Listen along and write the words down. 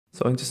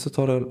So in this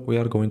tutorial, we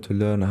are going to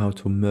learn how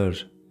to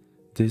merge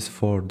these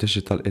 4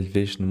 digital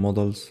elevation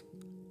models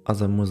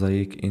as a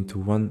mosaic into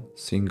one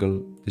single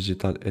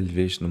digital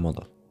elevation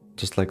model,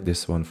 just like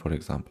this one, for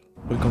example.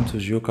 Welcome to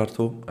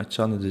GeoCarto, a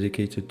channel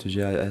dedicated to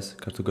GIS,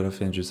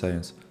 cartography and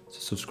geoscience. So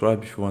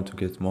subscribe if you want to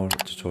get more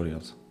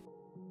tutorials.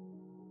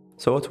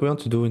 So what we want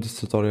to do in this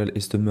tutorial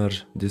is to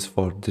merge these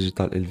 4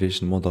 digital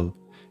elevation model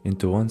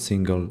into one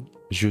single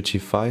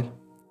GeoTIFF file.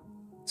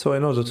 So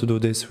in order to do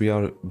this, we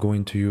are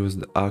going to use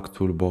the Arc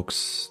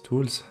Toolbox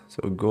tools.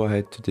 So go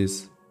ahead to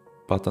this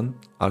button,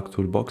 Arc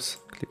Toolbox,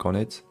 click on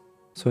it.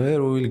 So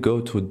here we will go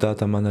to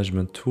Data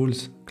Management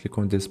Tools, click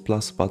on this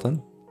plus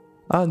button.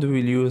 And we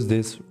will use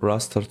this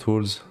raster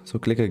tools. So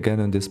click again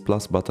on this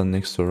plus button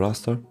next to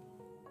raster.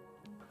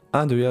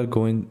 And we are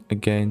going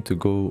again to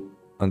go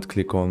and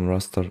click on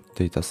raster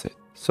dataset.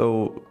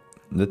 So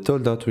the tool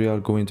that we are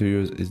going to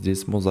use is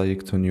this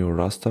mosaic to new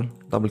raster.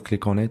 Double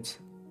click on it.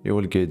 You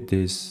will get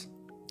this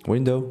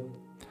window.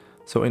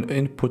 So in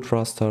input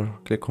raster,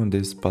 click on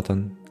this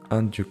button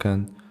and you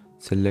can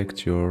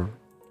select your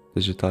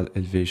digital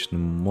elevation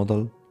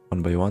model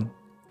one by one.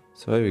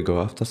 So here we go.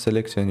 After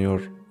selecting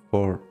your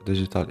 4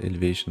 digital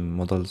elevation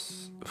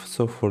models,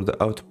 so for the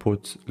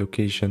output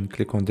location,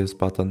 click on this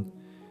button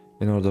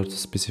in order to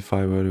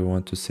specify where you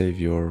want to save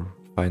your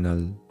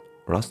final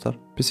raster.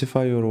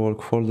 Specify your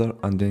work folder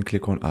and then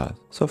click on add.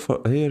 So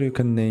for here you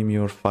can name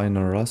your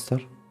final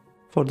raster.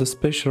 For the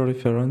spatial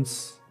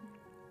reference,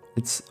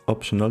 it's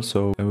optional,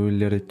 so I will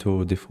let it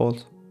to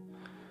default.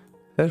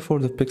 Here for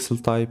the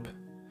pixel type,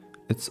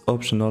 it's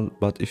optional,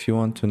 but if you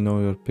want to know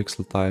your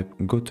pixel type,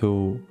 go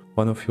to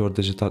one of your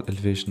digital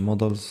elevation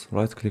models,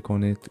 right click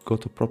on it, go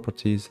to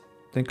properties,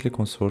 then click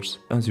on source.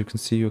 As you can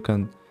see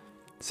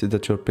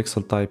that your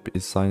pixel type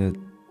is signed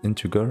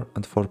integer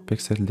and for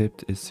pixel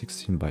depth is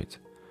 16 byte.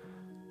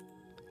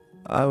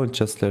 I will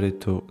just let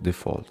it to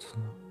default.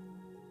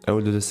 I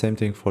will do the same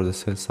thing for the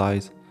cell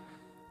size.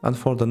 And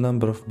for the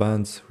number of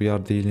bands, we are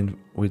dealing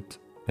with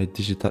a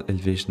digital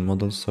elevation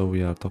model, so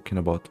we are talking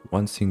about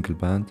one single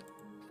band.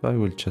 So I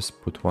will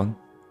just put 1.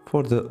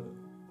 For the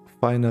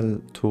final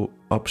 2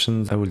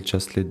 options, I will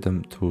just let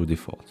them to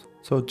default.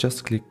 So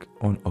just click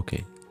on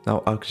OK. Now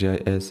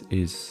ArcGIS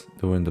is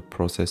doing the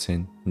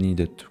processing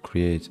needed to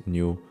create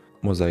new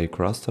mosaic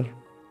raster.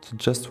 So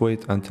just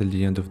wait until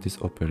the end of this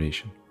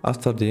operation.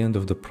 After the end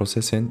of the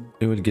processing,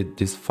 you will get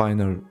this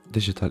final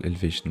digital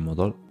elevation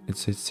model.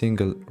 It's a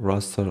single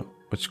raster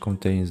which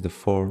contains the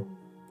 4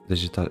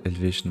 digital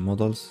elevation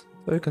models.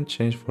 So you can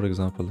change, for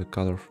example, the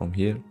color from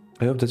here.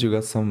 I hope that you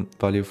got some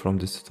value from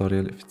this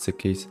tutorial. If it's the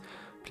case,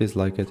 please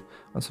like it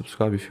and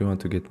subscribe if you want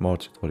to get more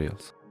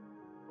tutorials.